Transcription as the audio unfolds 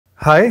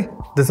Hi,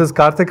 this is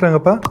Karthik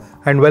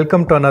and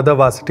welcome to another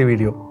Varsity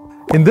video.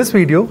 In this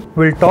video,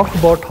 we'll talk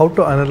about how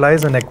to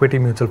analyze an equity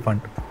mutual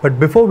fund. But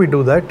before we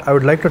do that, I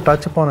would like to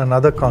touch upon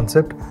another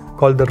concept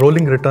called the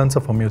rolling returns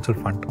of a mutual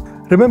fund.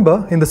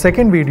 Remember, in the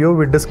second video,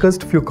 we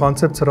discussed a few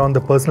concepts around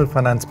the personal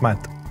finance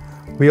math.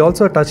 We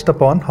also touched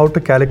upon how to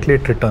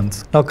calculate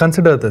returns. Now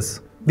consider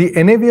this. The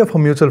NAV of a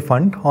mutual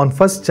fund on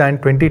 1st Jan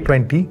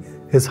 2020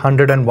 is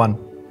 101.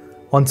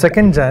 On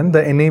 2nd Jan,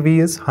 the NAV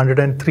is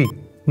 103.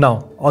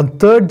 Now, on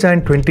 3rd Jan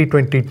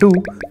 2022,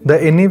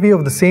 the NAV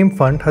of the same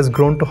fund has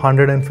grown to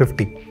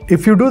 150.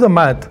 If you do the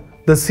math,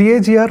 the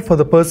CAGR for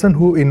the person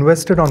who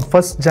invested on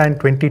 1st Jan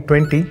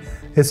 2020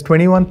 is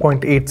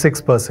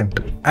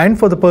 21.86%, and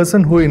for the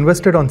person who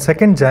invested on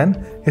 2nd Jan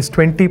is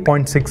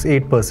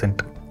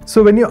 20.68%.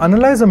 So when you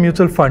analyze a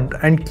mutual fund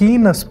and key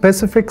in a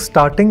specific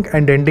starting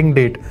and ending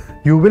date,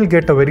 you will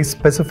get a very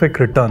specific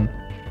return.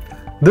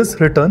 This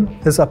return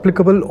is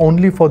applicable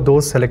only for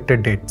those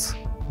selected dates.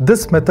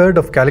 This method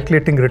of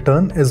calculating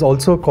return is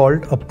also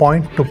called a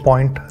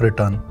point-to-point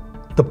return.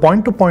 The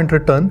point-to-point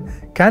return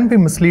can be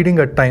misleading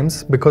at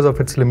times because of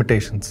its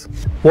limitations.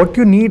 What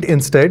you need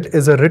instead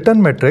is a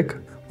return metric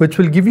which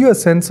will give you a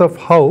sense of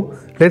how,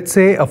 let's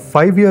say, a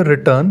 5-year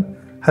return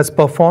has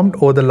performed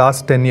over the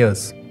last 10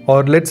 years.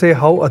 Or let's say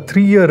how a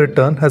 3-year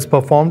return has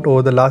performed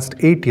over the last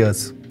 8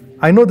 years.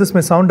 I know this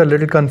may sound a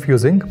little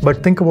confusing,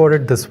 but think about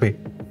it this way.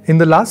 In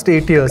the last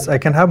 8 years, I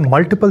can have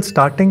multiple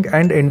starting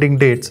and ending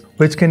dates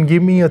which can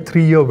give me a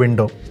 3-year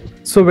window.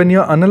 So when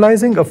you're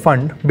analyzing a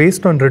fund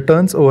based on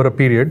returns over a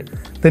period,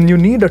 then you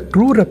need a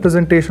true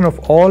representation of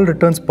all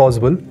returns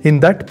possible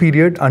in that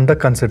period under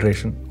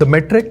consideration. The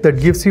metric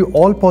that gives you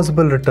all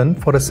possible return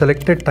for a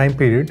selected time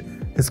period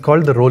is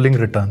called the rolling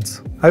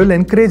returns. I will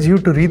encourage you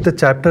to read the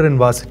chapter in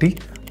Varsity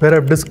where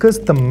I've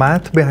discussed the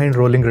math behind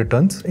rolling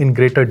returns in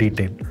greater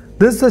detail.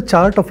 This is a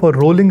chart of a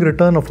rolling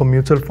return of a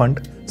mutual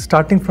fund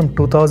starting from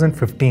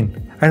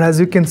 2015. And as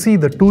you can see,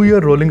 the 2-year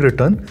rolling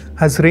return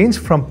has ranged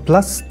from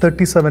plus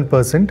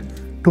 37%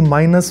 to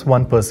minus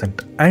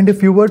 1%. And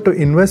if you were to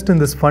invest in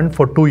this fund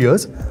for 2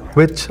 years,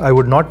 which I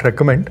would not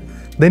recommend,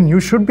 then you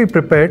should be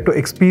prepared to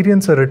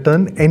experience a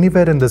return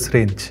anywhere in this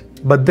range.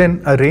 But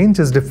then a range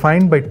is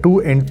defined by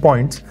 2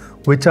 endpoints,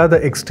 which are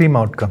the extreme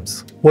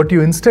outcomes. What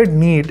you instead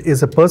need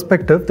is a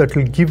perspective that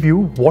will give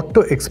you what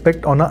to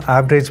expect on an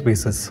average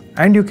basis.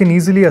 And you can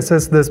easily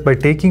assess this by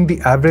taking the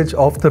average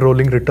of the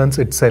rolling returns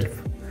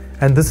itself.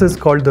 And this is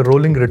called the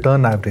rolling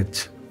return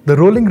average. The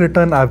rolling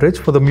return average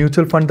for the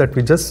mutual fund that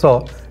we just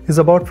saw is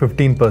about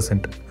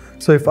 15%.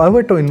 So if I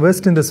were to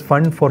invest in this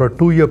fund for a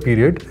 2-year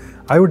period,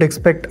 I would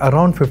expect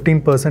around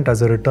 15%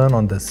 as a return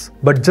on this.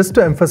 But just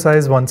to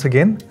emphasize once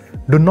again,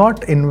 do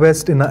not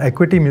invest in an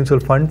equity mutual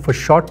fund for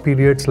short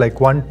periods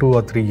like 1, 2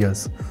 or 3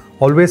 years.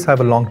 Always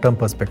have a long-term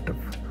perspective.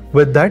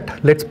 With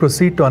that, let's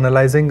proceed to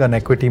analyzing an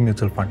equity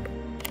mutual fund.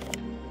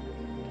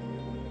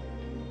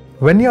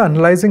 When you're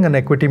analyzing an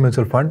equity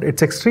mutual fund,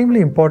 it's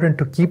extremely important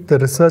to keep the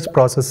research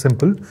process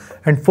simple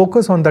and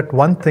focus on that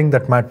one thing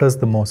that matters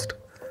the most: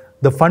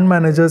 the fund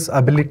manager's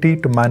ability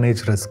to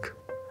manage risk,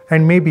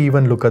 and maybe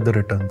even look at the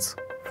returns.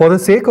 For the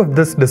sake of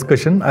this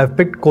discussion, I've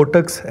picked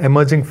Kotak's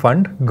emerging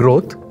fund,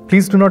 Growth.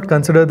 Please do not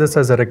consider this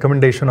as a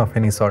recommendation of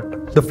any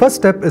sort. The first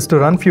step is to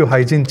run few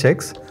hygiene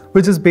checks,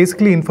 which is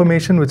basically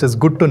information which is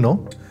good to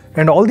know,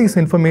 and all this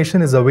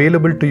information is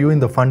available to you in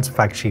the fund's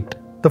fact sheet.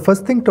 The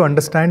first thing to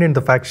understand in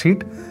the fact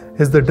sheet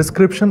is the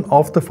description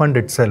of the fund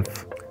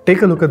itself.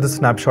 Take a look at the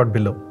snapshot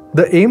below.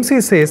 The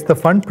AMC says the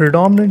fund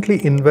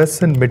predominantly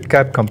invests in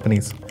mid-cap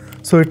companies,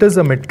 so it is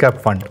a mid-cap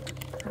fund.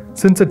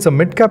 Since it's a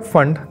mid-cap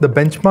fund, the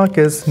benchmark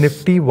is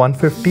Nifty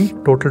 150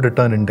 Total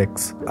Return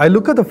Index. I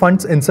look at the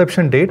fund's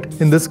inception date,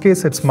 in this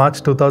case it's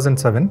March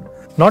 2007.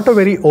 Not a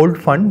very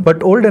old fund,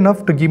 but old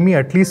enough to give me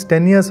at least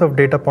 10 years of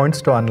data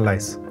points to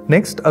analyze.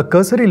 Next, a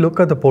cursory look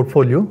at the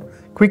portfolio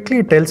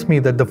quickly tells me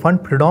that the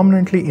fund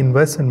predominantly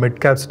invests in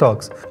mid-cap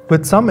stocks,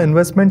 with some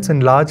investments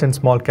in large and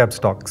small cap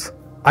stocks.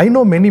 I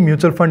know many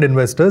mutual fund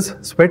investors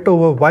sweat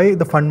over why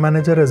the fund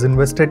manager has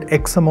invested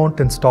X amount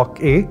in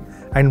stock A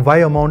and Y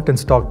amount in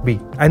stock B,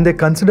 and they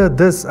consider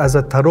this as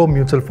a thorough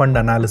mutual fund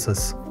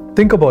analysis.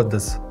 Think about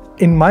this.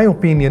 In my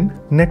opinion,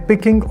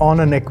 nitpicking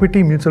on an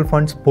equity mutual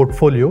fund's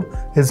portfolio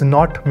is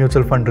not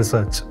mutual fund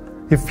research.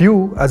 If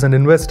you, as an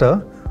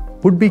investor,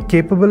 would be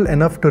capable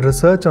enough to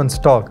research on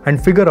stock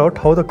and figure out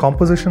how the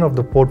composition of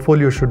the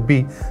portfolio should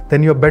be,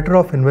 then you're better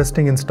off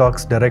investing in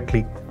stocks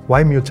directly.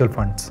 Why mutual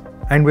funds?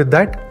 And with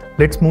that,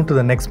 let's move to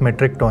the next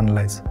metric to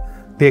analyze,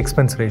 the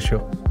expense ratio.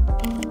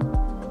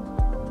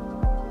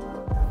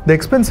 The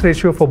expense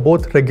ratio for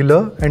both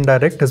regular and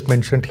direct is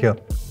mentioned here.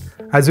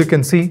 As you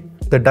can see,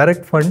 the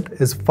direct fund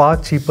is far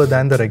cheaper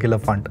than the regular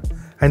fund,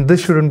 and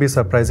this shouldn't be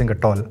surprising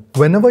at all.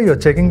 Whenever you're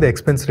checking the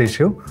expense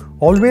ratio,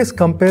 always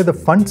compare the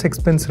fund's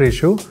expense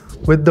ratio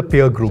with the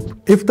peer group.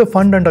 If the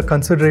fund under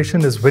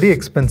consideration is very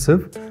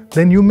expensive,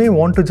 then you may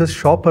want to just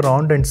shop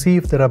around and see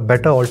if there are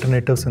better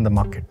alternatives in the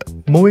market.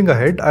 Moving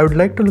ahead, I would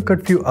like to look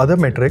at few other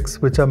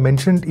metrics which are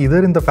mentioned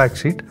either in the fact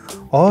sheet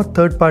or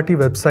third-party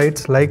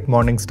websites like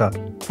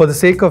Morningstar. For the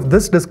sake of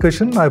this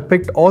discussion, I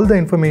picked all the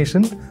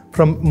information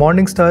from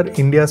Morningstar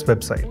India's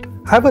website.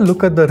 Have a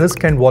look at the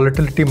risk and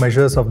volatility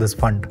measures of this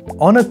fund.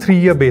 On a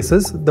 3-year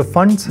basis, the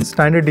fund's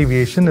standard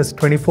deviation is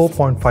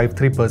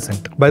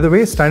 24.53%. By the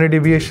way, standard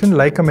deviation,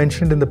 like I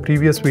mentioned in the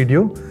previous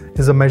video,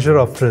 is a measure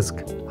of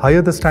risk.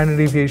 Higher the standard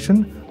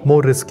deviation,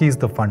 more risky is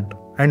the fund,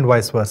 and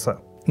vice versa.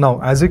 Now,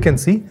 as you can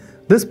see,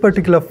 this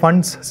particular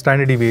fund's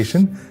standard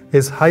deviation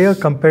is higher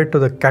compared to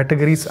the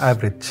category's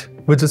average,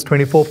 which is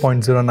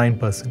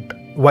 24.09%.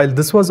 While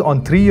this was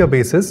on 3-year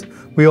basis,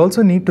 we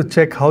also need to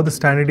check how the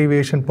standard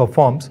deviation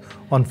performs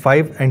on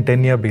 5 and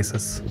 10-year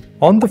basis.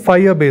 On the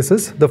 5-year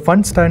basis, the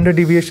fund standard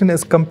deviation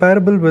is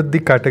comparable with the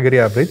category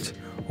average,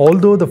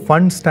 although the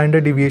fund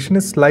standard deviation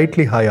is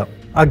slightly higher.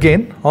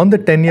 Again, on the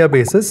 10-year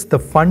basis, the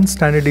fund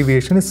standard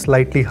deviation is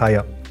slightly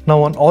higher.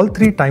 Now on all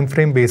 3 time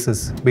frame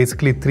basis,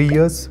 basically 3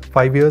 years,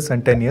 5 years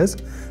and 10 years,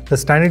 the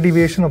standard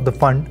deviation of the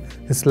fund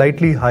is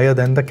slightly higher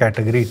than the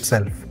category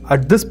itself.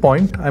 At this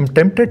point, I'm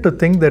tempted to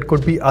think there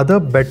could be other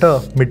better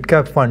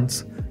mid-cap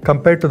funds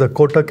compared to the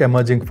Kotak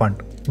Emerging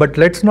Fund. But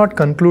let's not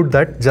conclude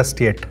that just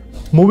yet.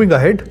 Moving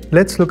ahead,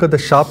 let's look at the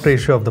Sharpe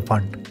ratio of the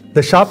fund.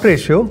 The Sharpe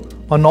ratio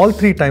on all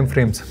 3 time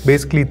frames,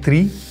 basically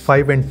 3,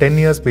 5 and 10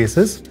 years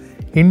basis,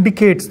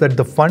 indicates that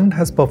the fund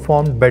has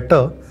performed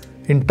better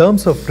in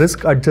terms of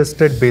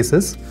risk-adjusted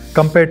basis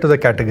compared to the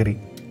category.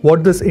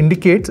 What this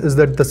indicates is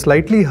that the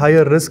slightly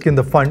higher risk in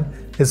the fund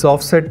is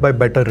offset by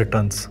better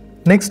returns.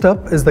 Next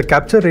up is the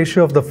capture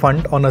ratio of the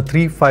fund on a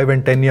 3, 5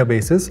 and 10 year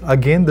basis.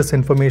 Again, this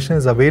information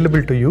is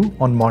available to you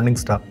on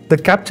Morningstar. The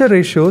capture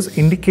ratios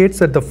indicates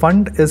that the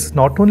fund is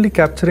not only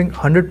capturing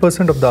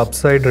 100% of the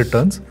upside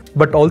returns,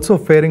 but also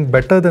faring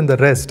better than the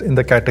rest in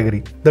the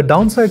category. The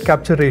downside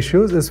capture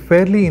ratios is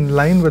fairly in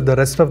line with the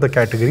rest of the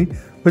category,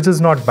 which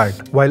is not bad.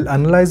 While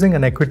analyzing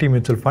an equity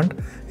mutual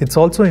fund, it's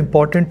also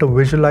important to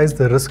visualize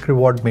the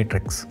risk-reward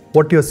matrix.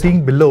 What you're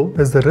seeing below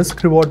is the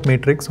risk-reward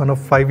matrix on a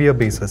 5-year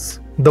basis.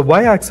 The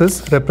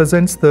y-axis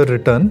represents the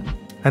return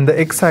and the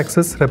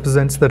x-axis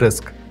represents the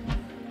risk.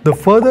 The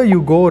further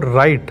you go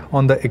right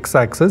on the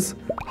x-axis,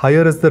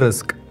 higher is the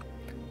risk.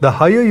 The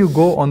higher you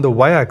go on the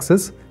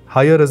y-axis,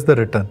 higher is the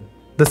return.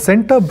 The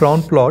center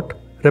brown plot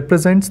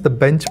represents the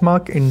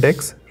benchmark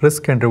index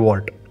risk and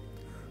reward.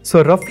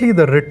 So roughly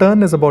the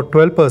return is about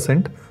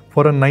 12%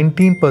 for a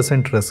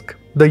 19% risk.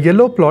 The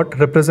yellow plot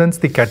represents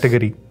the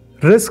category.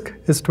 Risk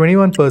is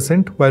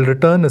 21% while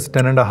return is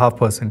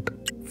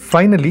 10.5%.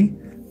 Finally,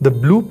 the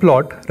blue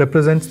plot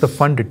represents the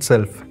fund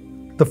itself.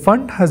 The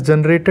fund has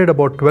generated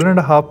about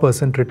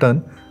 12.5%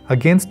 return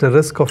against a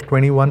risk of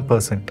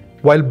 21%.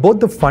 While both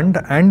the fund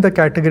and the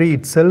category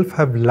itself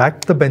have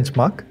lacked the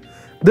benchmark,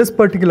 this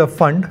particular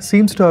fund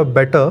seems to have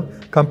better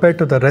compared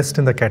to the rest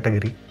in the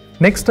category.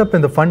 Next up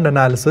in the fund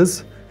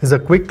analysis is a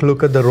quick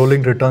look at the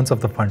rolling returns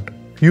of the fund.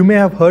 You may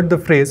have heard the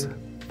phrase,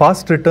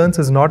 past returns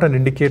is not an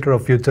indicator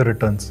of future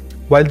returns.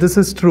 While this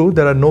is true,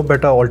 there are no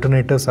better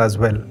alternatives as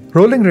well.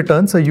 Rolling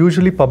returns are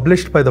usually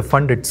published by the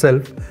fund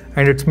itself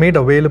and it's made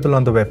available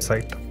on the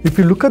website. If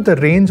you look at the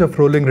range of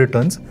rolling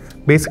returns,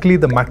 basically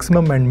the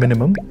maximum and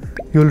minimum,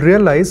 you'll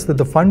realize that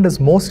the fund is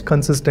most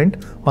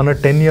consistent on a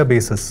 10-year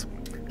basis,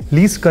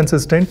 least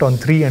consistent on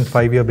 3 and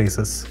 5-year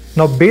basis.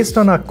 Now based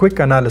on our quick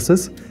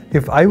analysis,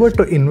 if I were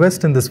to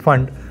invest in this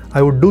fund,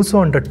 I would do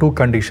so under 2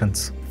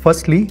 conditions.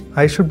 Firstly,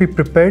 I should be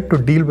prepared to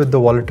deal with the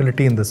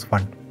volatility in this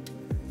fund.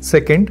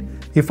 Second,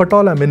 if at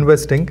all I'm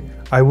investing,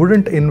 I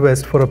wouldn't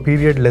invest for a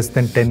period less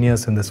than 10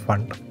 years in this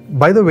fund.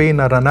 By the way, in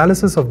our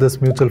analysis of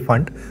this mutual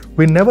fund,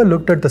 we never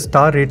looked at the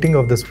star rating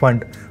of this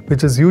fund,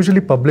 which is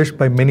usually published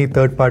by many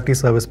third-party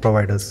service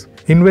providers.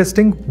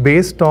 Investing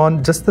based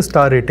on just the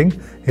star rating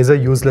is a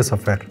useless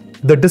affair.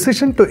 The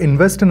decision to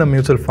invest in a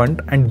mutual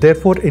fund and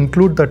therefore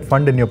include that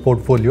fund in your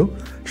portfolio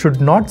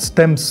should not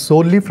stem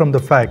solely from the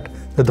fact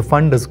that the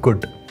fund is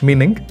good.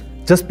 Meaning,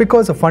 just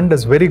because a fund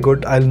is very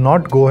good, I'll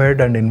not go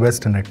ahead and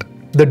invest in it.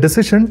 The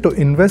decision to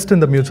invest in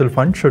the mutual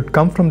fund should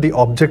come from the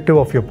objective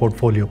of your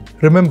portfolio.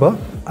 Remember,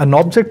 an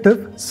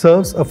objective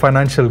serves a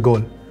financial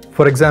goal.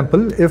 For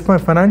example, if my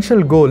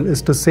financial goal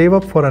is to save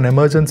up for an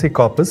emergency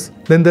corpus,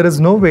 then there is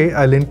no way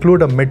I'll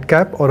include a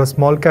mid-cap or a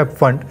small-cap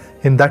fund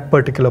in that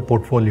particular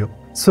portfolio.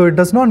 So it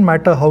does not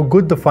matter how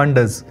good the fund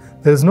is,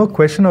 there is no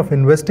question of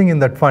investing in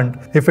that fund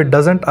if it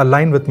doesn't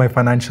align with my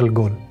financial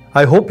goal.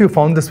 I hope you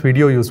found this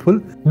video useful.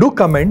 Do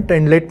comment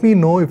and let me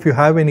know if you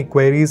have any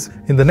queries.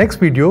 In the next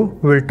video,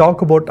 we will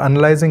talk about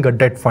analyzing a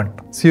debt fund.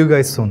 See you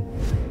guys soon.